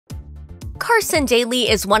Carson Daly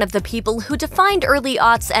is one of the people who defined early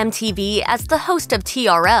aughts MTV as the host of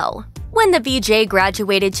TRL. When the VJ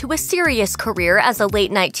graduated to a serious career as a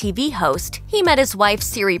late-night TV host, he met his wife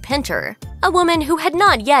Siri Pinter, a woman who had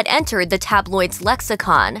not yet entered the tabloid's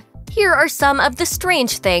lexicon. Here are some of the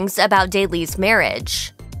strange things about Daly's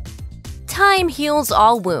marriage. Time heals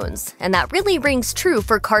all wounds, and that really rings true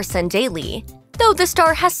for Carson Daly. Though the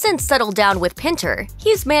star has since settled down with Pinter,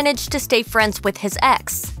 he's managed to stay friends with his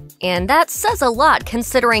ex. And that says a lot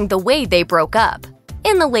considering the way they broke up.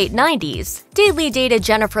 In the late 90s, Daly dated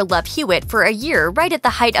Jennifer Love Hewitt for a year right at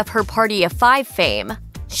the height of her Party of Five fame.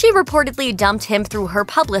 She reportedly dumped him through her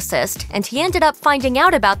publicist, and he ended up finding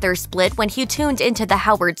out about their split when he tuned into The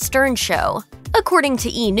Howard Stern Show. According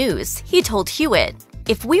to E! News, he told Hewitt,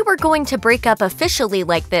 "If we were going to break up officially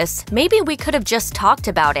like this, maybe we could have just talked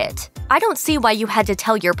about it. I don't see why you had to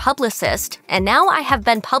tell your publicist, and now I have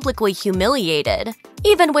been publicly humiliated."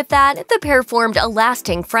 Even with that, the pair formed a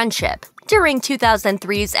lasting friendship. During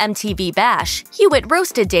 2003's MTV Bash, Hewitt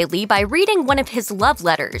roasted Daly by reading one of his love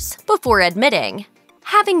letters, before admitting,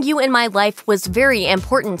 "Having you in my life was very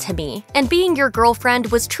important to me, and being your girlfriend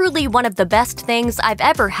was truly one of the best things I've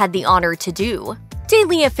ever had the honor to do."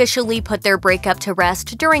 Daly officially put their breakup to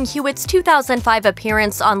rest during Hewitt's 2005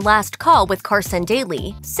 appearance on Last Call with Carson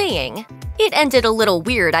Daly, saying, "It ended a little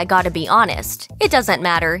weird, I gotta be honest. It doesn't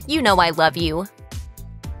matter, you know I love you."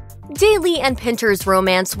 Daly and Pinter's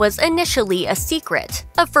romance was initially a secret,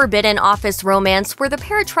 a forbidden office romance where the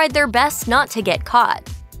pair tried their best not to get caught.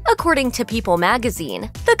 According to People magazine,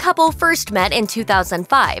 the couple first met in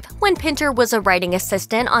 2005 when Pinter was a writing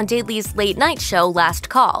assistant on Daly's late-night show Last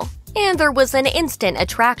Call. And there was an instant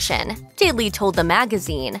attraction, Daly told the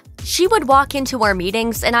magazine. "She would walk into our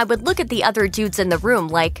meetings and I would look at the other dudes in the room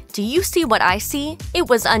like, 'Do you see what I see?' It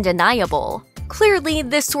was undeniable." Clearly,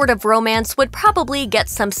 this sort of romance would probably get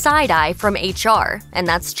some side-eye from HR, and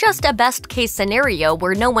that's just a best-case scenario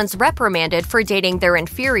where no one's reprimanded for dating their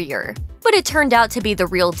inferior. But it turned out to be the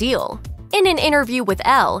real deal. In an interview with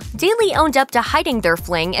Elle, Daly owned up to hiding their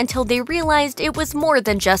fling until they realized it was more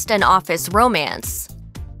than just an office romance.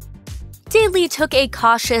 Daly took a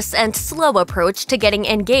cautious and slow approach to getting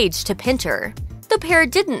engaged to Pinter. The pair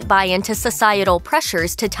didn't buy into societal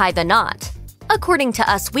pressures to tie the knot. According to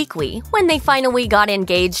Us Weekly, when they finally got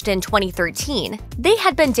engaged in 2013, they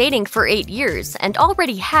had been dating for 8 years and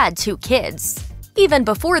already had 2 kids. Even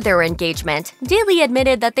before their engagement, Daly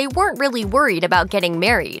admitted that they weren't really worried about getting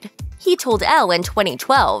married. He told Elle in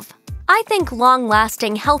 2012, "I think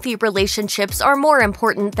long-lasting, healthy relationships are more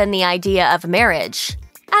important than the idea of marriage.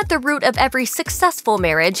 At the root of every successful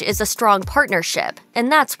marriage is a strong partnership, and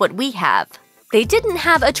that's what we have." They didn't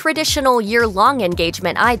have a traditional year-long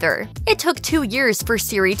engagement either. It took 2 years for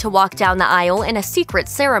Siri to walk down the aisle in a secret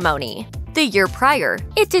ceremony. The year prior,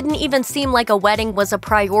 it didn't even seem like a wedding was a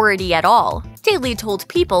priority at all, Daly told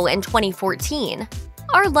People in 2014.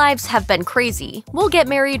 "Our lives have been crazy. We'll get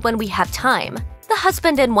married when we have time. The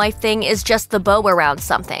husband and wife thing is just the bow around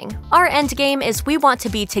something. Our endgame is we want to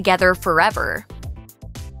be together forever."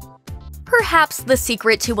 Perhaps the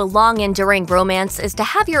secret to a long-enduring romance is to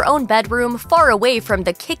have your own bedroom far away from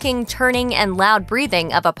the kicking, turning, and loud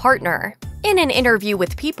breathing of a partner. In an interview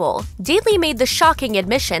with People, Daly made the shocking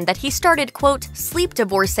admission that he started, quote, "sleep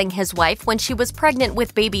divorcing his wife when she was pregnant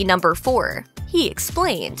with baby number 4. He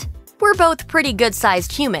explained, "We're both pretty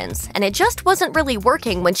good-sized humans, and it just wasn't really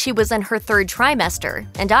working when she was in her 3rd trimester,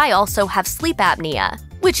 and I also have sleep apnea,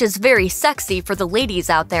 which is very sexy for the ladies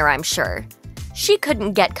out there, I'm sure. She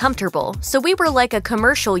couldn't get comfortable, so we were like a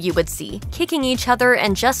commercial you would see, kicking each other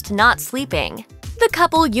and just not sleeping." The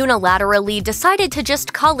couple unilaterally decided to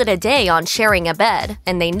just call it a day on sharing a bed,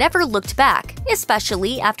 and they never looked back,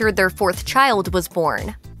 especially after their 4th child was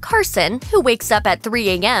born. Carson, who wakes up at 3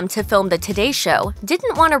 a.m. to film the Today Show,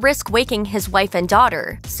 didn't want to risk waking his wife and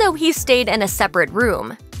daughter, so he stayed in a separate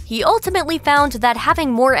room. He ultimately found that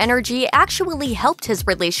having more energy actually helped his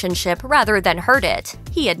relationship rather than hurt it.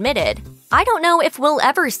 He admitted, "I don't know if we'll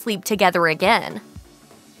ever sleep together again."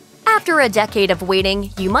 After a decade of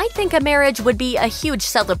waiting, you might think a marriage would be a huge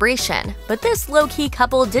celebration, but this low-key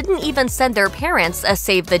couple didn't even send their parents a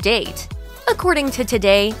save the date. According to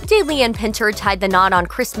Today, Daly and Pinter tied the knot on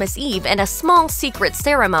Christmas Eve in a small secret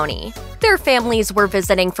ceremony. Their families were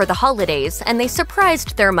visiting for the holidays, and they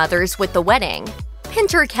surprised their mothers with the wedding.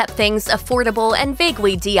 Pinter kept things affordable and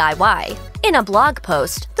vaguely DIY. In a blog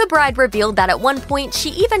post, the bride revealed that at one point she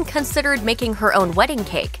even considered making her own wedding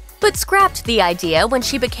cake, but scrapped the idea when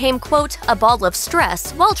she became, quote, "a ball of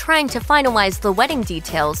stress" while trying to finalize the wedding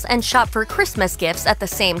details and shop for Christmas gifts at the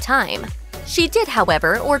same time. She did,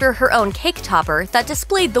 however, order her own cake topper that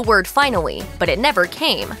displayed the word "finally," but it never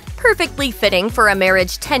came. Perfectly fitting for a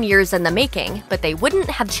marriage 10 years in the making, but they wouldn't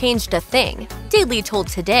have changed a thing, Daly told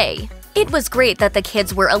Today. It was great that the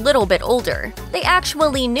kids were a little bit older. They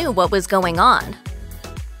actually knew what was going on.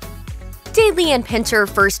 Daly and Pinter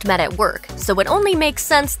first met at work, so it only makes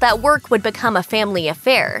sense that work would become a family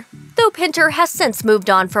affair. Though Pinter has since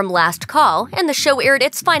moved on from Last Call, and the show aired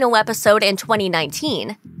its final episode in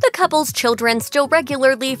 2019, the couple's children still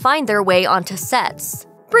regularly find their way onto sets.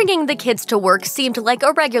 Bringing the kids to work seemed like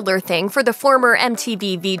a regular thing for the former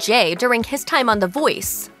MTV VJ during his time on The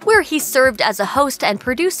Voice, where he served as a host and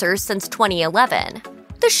producer since 2011.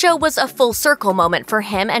 The show was a full-circle moment for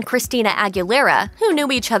him and Christina Aguilera, who knew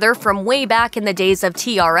each other from way back in the days of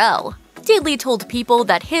TRL. Daly told People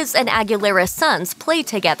that his and Aguilera's sons play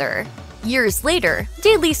together. Years later,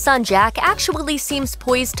 Daly's son Jack actually seems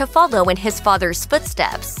poised to follow in his father's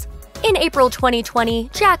footsteps. In April 2020,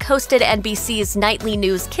 Jack hosted NBC's Nightly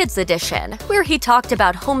News Kids Edition, where he talked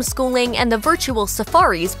about homeschooling and the virtual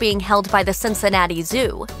safaris being held by the Cincinnati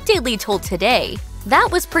Zoo. Daly told Today, "That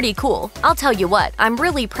was pretty cool. I'll tell you what, I'm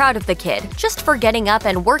really proud of the kid, just for getting up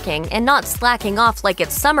and working and not slacking off like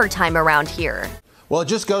it's summertime around here." Well, it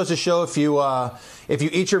just goes to show if you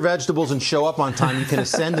eat your vegetables and show up on time, you can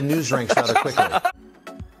ascend the news ranks rather quickly.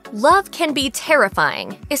 Love can be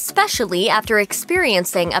terrifying, especially after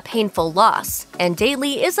experiencing a painful loss, and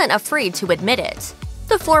Daly isn't afraid to admit it.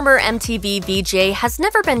 The former MTV VJ has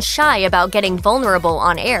never been shy about getting vulnerable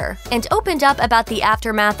on air, and opened up about the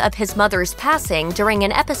aftermath of his mother's passing during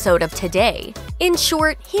an episode of Today. In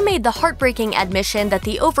short, he made the heartbreaking admission that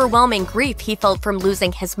the overwhelming grief he felt from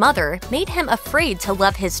losing his mother made him afraid to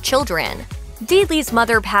love his children. Daly's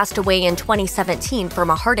mother passed away in 2017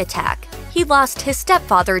 from a heart attack. He lost his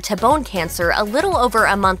stepfather to bone cancer a little over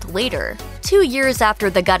a month later, 2 years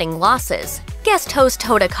after the gutting losses. Guest host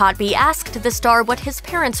Hoda Kotb asked the star what his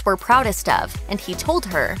parents were proudest of, and he told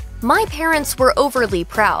her, "My parents were overly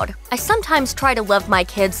proud. I sometimes try to love my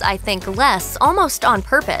kids, I think, less, almost on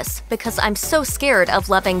purpose, because I'm so scared of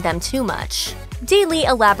loving them too much." Daly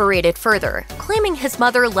elaborated further, claiming his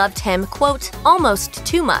mother loved him, quote, "almost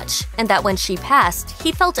too much," and that when she passed,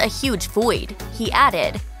 he felt a huge void. He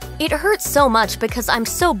added, "It hurts so much because I'm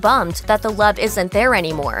so bummed that the love isn't there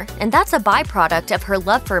anymore, and that's a byproduct of her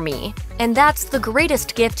love for me. And that's the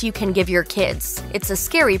greatest gift you can give your kids. It's a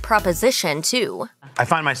scary proposition, too." I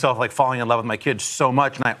find myself falling in love with my kids so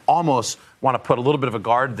much, and I almost want to put a little bit of a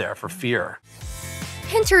guard there for fear.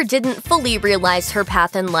 Pinter didn't fully realize her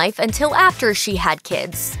path in life until after she had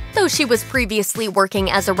kids. Though she was previously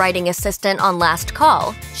working as a writing assistant on Last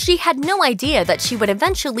Call, she had no idea that she would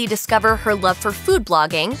eventually discover her love for food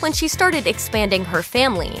blogging when she started expanding her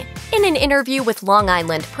family. In an interview with Long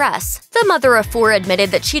Island Press, the mother of four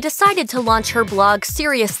admitted that she decided to launch her blog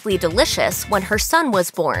Seriously Delicious when her son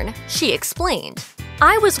was born. She explained,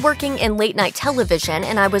 "I was working in late-night television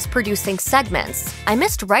and I was producing segments. I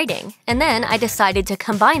missed writing, and then I decided to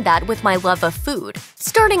combine that with my love of food.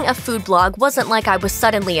 Starting a food blog wasn't like I was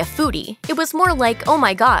suddenly a foodie. It was more like, oh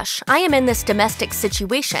my gosh, I am in this domestic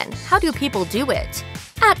situation. How do people do it?"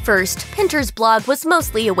 At first, Pinter's blog was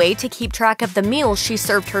mostly a way to keep track of the meals she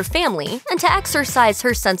served her family and to exercise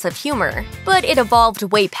her sense of humor. But it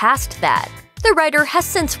evolved way past that. The writer has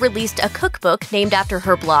since released a cookbook named after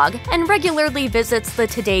her blog and regularly visits the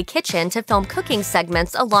Today kitchen to film cooking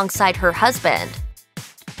segments alongside her husband.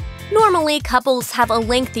 Normally, couples have a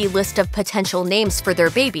lengthy list of potential names for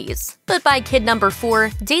their babies, but by kid number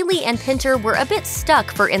 4, Daly and Pinter were a bit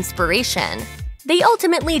stuck for inspiration. They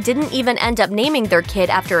ultimately didn't even end up naming their kid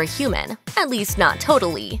after a human, at least not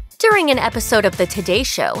totally. During an episode of The Today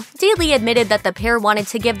Show, Daly admitted that the pair wanted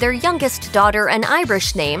to give their youngest daughter an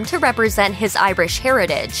Irish name to represent his Irish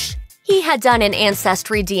heritage. He had done an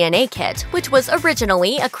Ancestry DNA kit, which was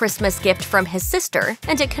originally a Christmas gift from his sister,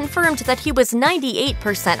 and it confirmed that he was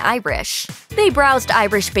 98% Irish. They browsed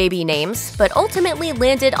Irish baby names, but ultimately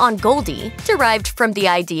landed on Goldie, derived from the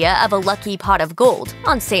idea of a lucky pot of gold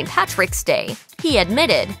on St. Patrick's Day. He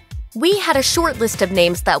admitted, "We had a short list of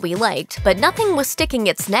names that we liked, but nothing was sticking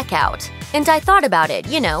its neck out. And I thought about it,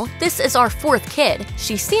 this is our 4th kid.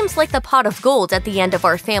 She seems like the pot of gold at the end of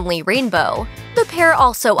our family rainbow." The pair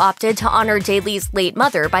also opted to honor Daly's late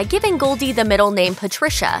mother by giving Goldie the middle name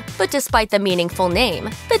Patricia, but despite the meaningful name,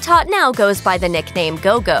 the tot now goes by the nickname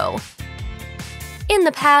Go-Go. In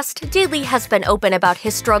the past, Daly has been open about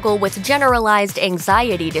his struggle with generalized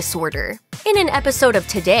anxiety disorder. In an episode of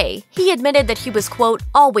Today, he admitted that he was, quote,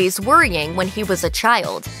 "always worrying when he was a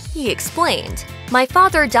child." He explained, "My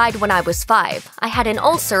father died when I was 5. I had an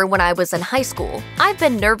ulcer when I was in high school. I've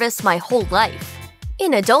been nervous my whole life."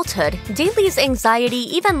 In adulthood, Daly's anxiety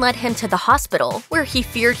even led him to the hospital, where he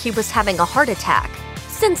feared he was having a heart attack.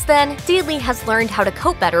 Since then, Daly has learned how to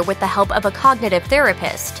cope better with the help of a cognitive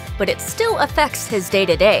therapist, but it still affects his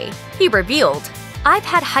day-to-day. He revealed, "I've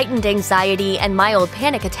had heightened anxiety and mild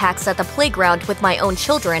panic attacks at the playground with my own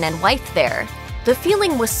children and wife there. The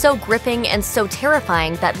feeling was so gripping and so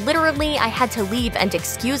terrifying that literally I had to leave and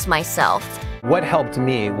excuse myself." What helped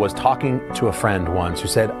me was talking to a friend once who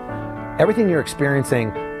said, "Everything you're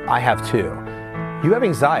experiencing, I have too. You have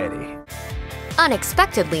anxiety."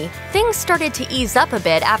 Unexpectedly, things started to ease up a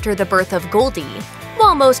bit after the birth of Goldie.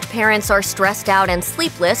 While most parents are stressed out and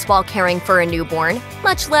sleepless while caring for a newborn,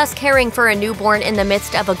 much less caring for a newborn in the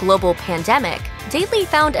midst of a global pandemic, Daly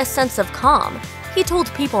found a sense of calm. He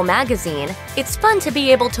told People magazine, "It's fun to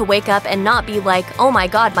be able to wake up and not be like, oh my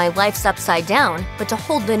god, my life's upside down, but to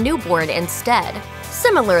hold the newborn instead."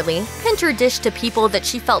 Similarly, Pinter dished to People that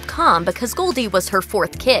she felt calm because Goldie was her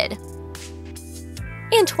fourth kid.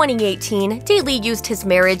 In 2018, Daly used his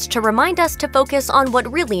marriage to remind us to focus on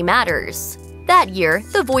what really matters. That year,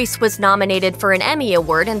 The Voice was nominated for an Emmy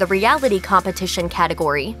Award in the reality competition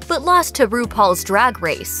category, but lost to RuPaul's Drag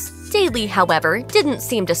Race. Daly, however, didn't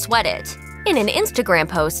seem to sweat it. In an Instagram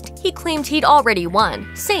post, he claimed he'd already won,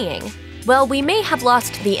 saying, "Well, we may have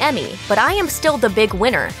lost the Emmy, but I am still the big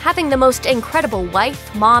winner, having the most incredible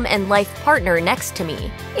wife, mom, and life partner next to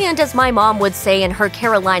me. And as my mom would say in her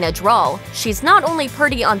Carolina drawl, she's not only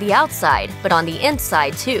pretty on the outside, but on the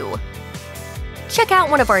inside too." Check out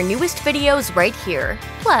one of our newest videos right here.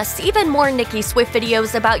 Plus, even more Nicki Swift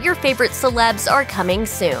videos about your favorite celebs are coming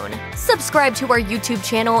soon. Subscribe to our YouTube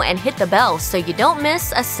channel and hit the bell so you don't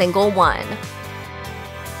miss a single one.